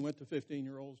 15, you went to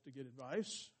 15-year-olds to get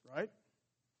advice, right?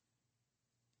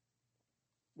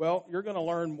 Well, you're going to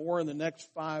learn more in the next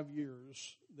 5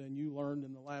 years than you learned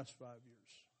in the last 5 years.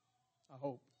 I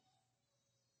hope.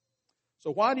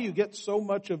 So why do you get so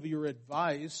much of your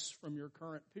advice from your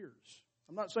current peers?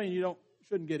 I'm not saying you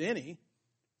shouldn't get any.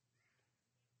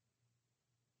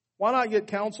 Why not get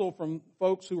counsel from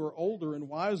folks who are older and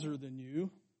wiser than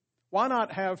you? Why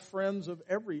not have friends of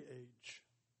every age?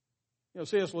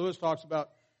 C.S. Lewis talks about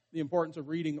the importance of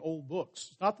reading old books.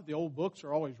 It's not that the old books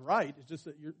are always right. It's just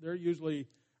that they're usually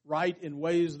right in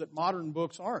ways that modern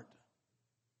books aren't.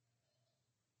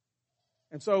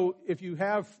 And so if you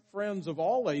have friends of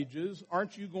all ages,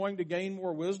 aren't you going to gain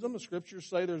more wisdom? The Scriptures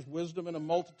say there's wisdom in a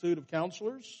multitude of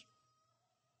counselors.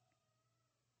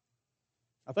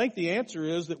 I think the answer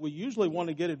is that we usually want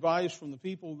to get advice from the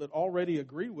people that already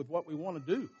agree with what we want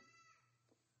to do.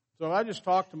 So if I just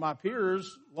talk to my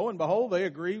peers, lo and behold, they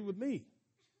agree with me.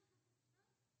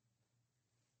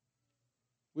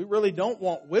 We really don't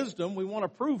want wisdom, we want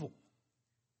approval.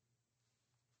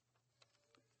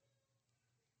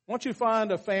 Once you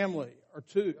find a family or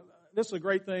two, this is a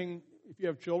great thing if you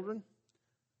have children.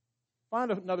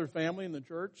 Find another family in the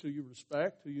church who you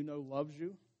respect, who you know loves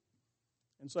you,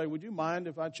 and say, would you mind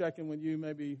if I check in with you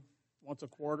maybe once a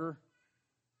quarter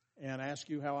and ask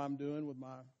you how I'm doing with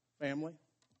my family?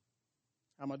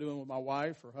 How am I doing with my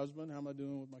wife or husband? How am I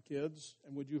doing with my kids?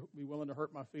 And would you be willing to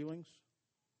hurt my feelings?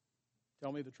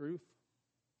 Tell me the truth.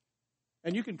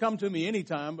 And you can come to me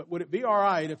anytime, but would it be all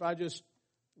right if I just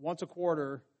once a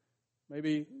quarter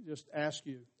maybe just ask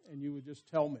you and you would just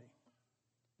tell me?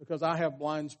 Because I have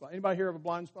blind spots. Anybody here have a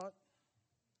blind spot?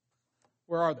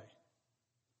 Where are they?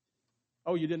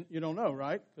 Oh, you don't know,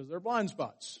 right? Because they're blind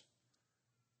spots.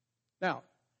 Now,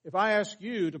 if I ask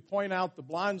you to point out the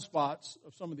blind spots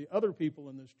of some of the other people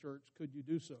in this church, could you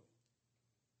do so?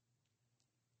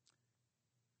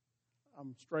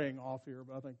 I'm straying off here,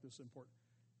 but I think this is important.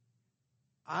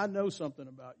 I know something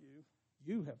about you.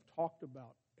 You have talked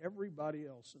about everybody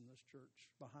else in this church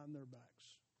behind their backs.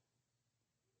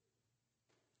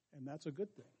 And that's a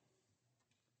good thing.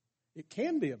 It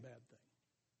can be a bad thing.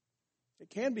 It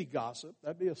can be gossip.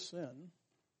 That'd be a sin.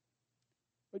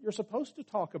 But you're supposed to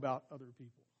talk about other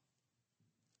people.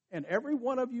 And every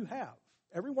one of you have.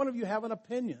 Every one of you have an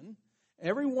opinion.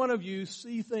 Every one of you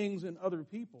see things in other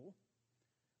people.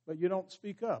 But you don't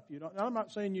speak up. Now, I'm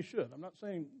not saying you should. I'm not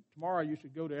saying tomorrow you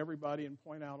should go to everybody and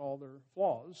point out all their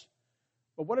flaws.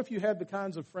 But what if you had the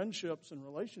kinds of friendships and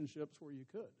relationships where you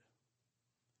could?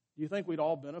 Do you think we'd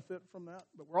all benefit from that?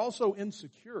 But we're also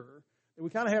insecure that we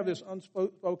kind of have this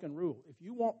unspoken rule. If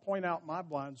you won't point out my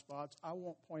blind spots, I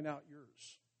won't point out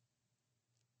yours.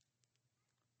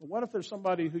 But what if there's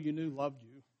somebody who you knew loved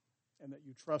you and that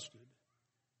you trusted,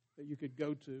 that you could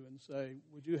go to and say,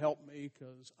 would you help me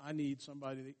because I need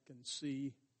somebody that can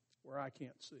see where I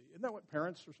can't see? Isn't that what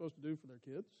parents are supposed to do for their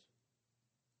kids?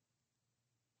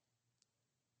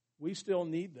 We still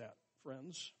need that,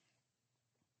 friends.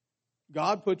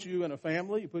 God put you in a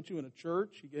family. He put you in a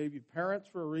church. He gave you parents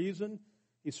for a reason.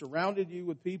 He surrounded you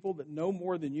with people that know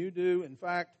more than you do. In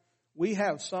fact, we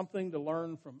have something to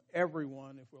learn from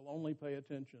everyone if we'll only pay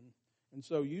attention. And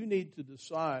so you need to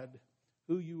decide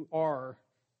who you are,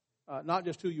 not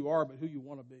just who you are, but who you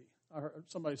want to be. I heard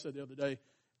somebody said the other day,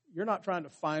 you're not trying to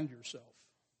find yourself.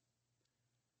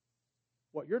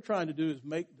 What you're trying to do is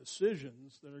make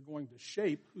decisions that are going to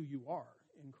shape who you are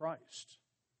in Christ.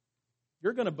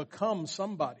 You're going to become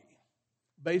somebody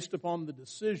based upon the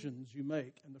decisions you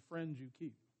make and the friends you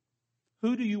keep.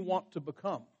 Who do you want to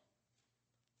become?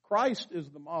 Christ is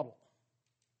the model.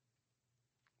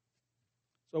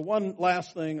 So one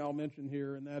last thing I'll mention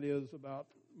here, and that is about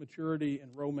maturity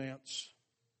and romance.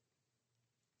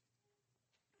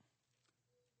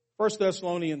 1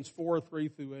 Thessalonians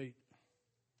 4:3-8.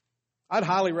 I'd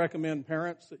highly recommend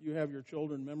parents that you have your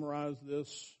children memorize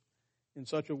this in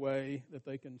such a way that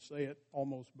they can say it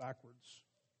almost backwards.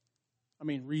 I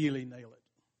mean, really nail it.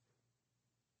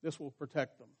 This will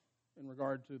protect them in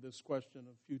regard to this question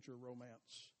of future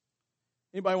romance.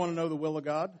 Anybody want to know the will of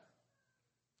God?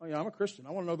 Oh yeah, I'm a Christian.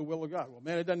 I want to know the will of God. Well,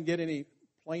 man, it doesn't get any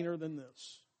plainer than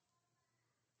this.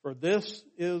 For this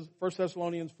is, 1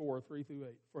 Thessalonians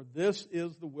 4:3-8. For this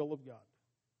is the will of God.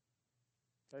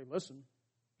 Okay, listen.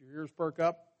 Your ears perk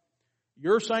up.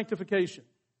 Your sanctification,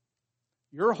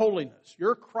 your holiness,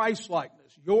 your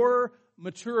Christ-likeness, your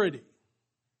maturity.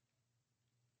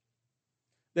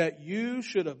 That you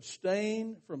should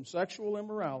abstain from sexual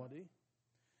immorality.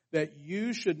 That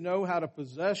you should know how to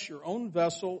possess your own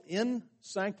vessel in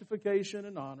sanctification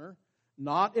and honor,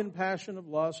 not in passion of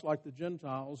lust like the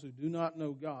Gentiles who do not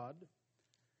know God.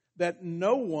 That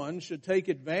no one should take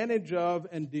advantage of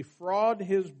and defraud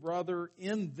his brother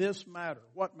in this matter.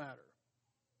 What matter?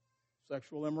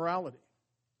 sexual immorality.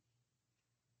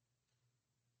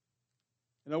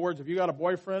 In other words, if you got a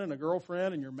boyfriend and a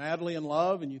girlfriend and you're madly in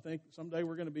love and you think someday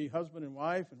we're going to be husband and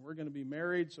wife and we're going to be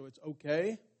married, so it's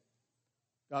okay,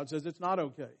 God says it's not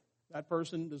okay. That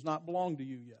person does not belong to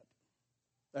you yet.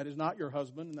 That is not your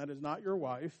husband and that is not your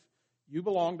wife. You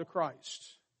belong to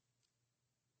Christ.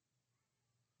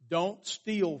 Don't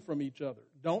steal from each other.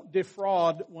 Don't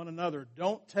defraud one another.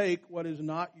 Don't take what is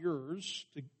not yours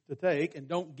to take, and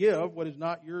don't give what is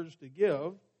not yours to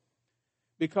give,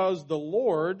 because the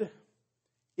Lord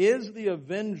is the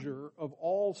avenger of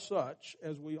all such,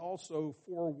 as we also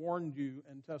forewarned you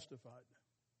and testified.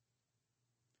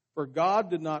 For God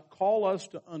did not call us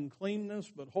to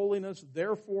uncleanness, but holiness.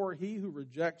 Therefore, he who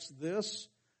rejects this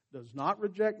does not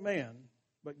reject man,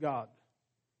 but God,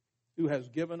 who has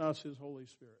given us his Holy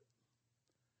Spirit.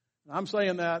 And I'm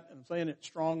saying that, and I'm saying it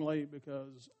strongly,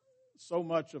 because so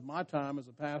much of my time as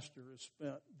a pastor is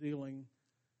spent dealing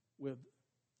with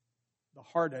the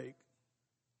heartache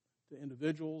to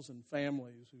individuals and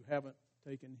families who haven't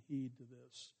taken heed to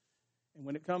this. And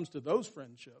when it comes to those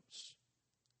friendships,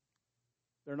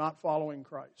 they're not following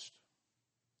Christ.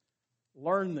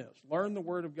 Learn this. Learn the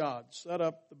Word of God. Set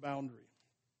up the boundary.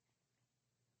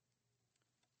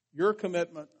 Your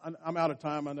commitment, I'm out of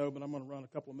time, I know, but I'm going to run a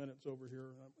couple of minutes over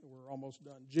here. We're almost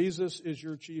done. Jesus is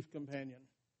your chief companion.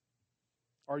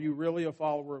 Are you really a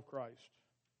follower of Christ?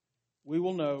 We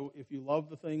will know if you love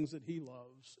the things that he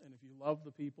loves and if you love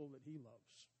the people that he loves.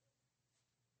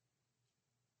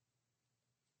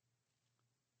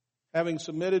 Having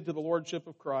submitted to the lordship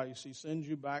of Christ, he sends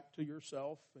you back to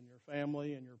yourself and your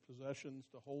family and your possessions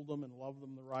to hold them and love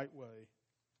them the right way.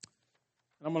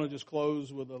 And I'm going to just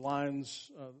close with the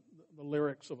lines, the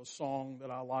lyrics of a song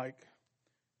that I like.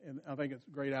 And I think it's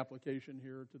a great application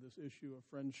here to this issue of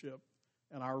friendship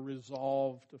and our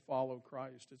resolve to follow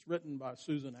Christ. It's written by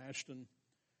Susan Ashton,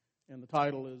 and the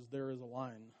title is There Is a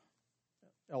Line,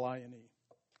 L-I-N-E.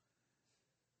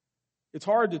 It's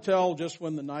hard to tell just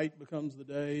when the night becomes the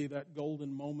day, that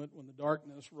golden moment when the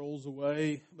darkness rolls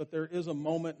away, but there is a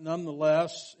moment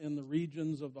nonetheless in the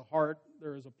regions of the heart.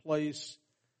 There is a place,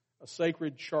 a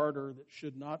sacred charter that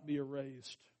should not be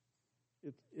erased.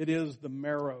 It is the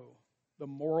marrow, the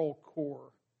moral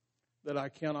core that I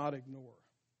cannot ignore.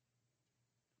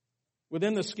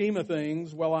 Within the scheme of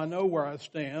things, well, I know where I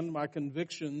stand. My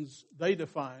convictions, they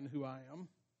define who I am.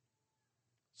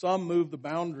 Some move the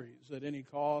boundaries at any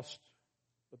cost,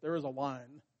 but there is a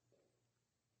line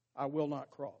I will not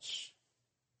cross.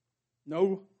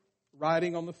 No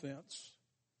riding on the fence,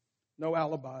 no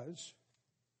alibis,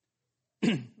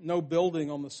 no building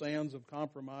on the sands of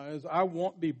compromise. I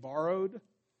won't be borrowed,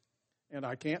 and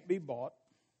I can't be bought.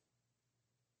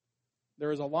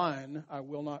 There is a line I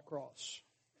will not cross.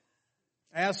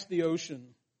 Ask the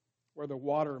ocean where the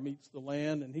water meets the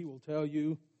land, and he will tell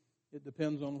you it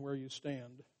depends on where you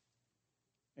stand.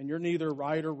 And you're neither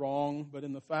right or wrong, but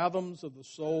in the fathoms of the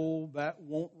soul, that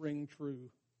won't ring true.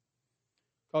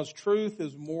 Because truth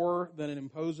is more than an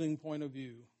imposing point of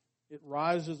view. It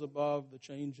rises above the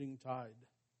changing tide,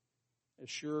 as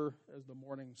sure as the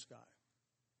morning sky.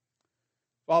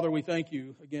 Father, we thank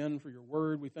you again for your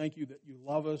word. We thank you that you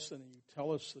love us and that you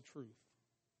tell us the truth.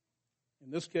 In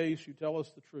this case, you tell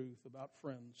us the truth about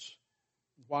friends,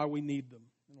 and why we need them,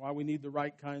 and why we need the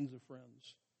right kinds of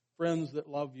friends. Friends that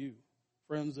love you,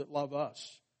 friends that love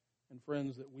us, and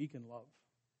friends that we can love.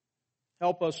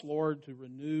 Help us, Lord, to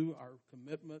renew our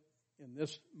commitment in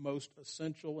this most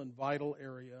essential and vital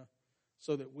area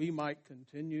so that we might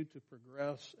continue to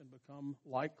progress and become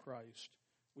like Christ.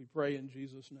 We pray in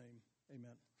Jesus' name.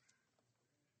 Amen.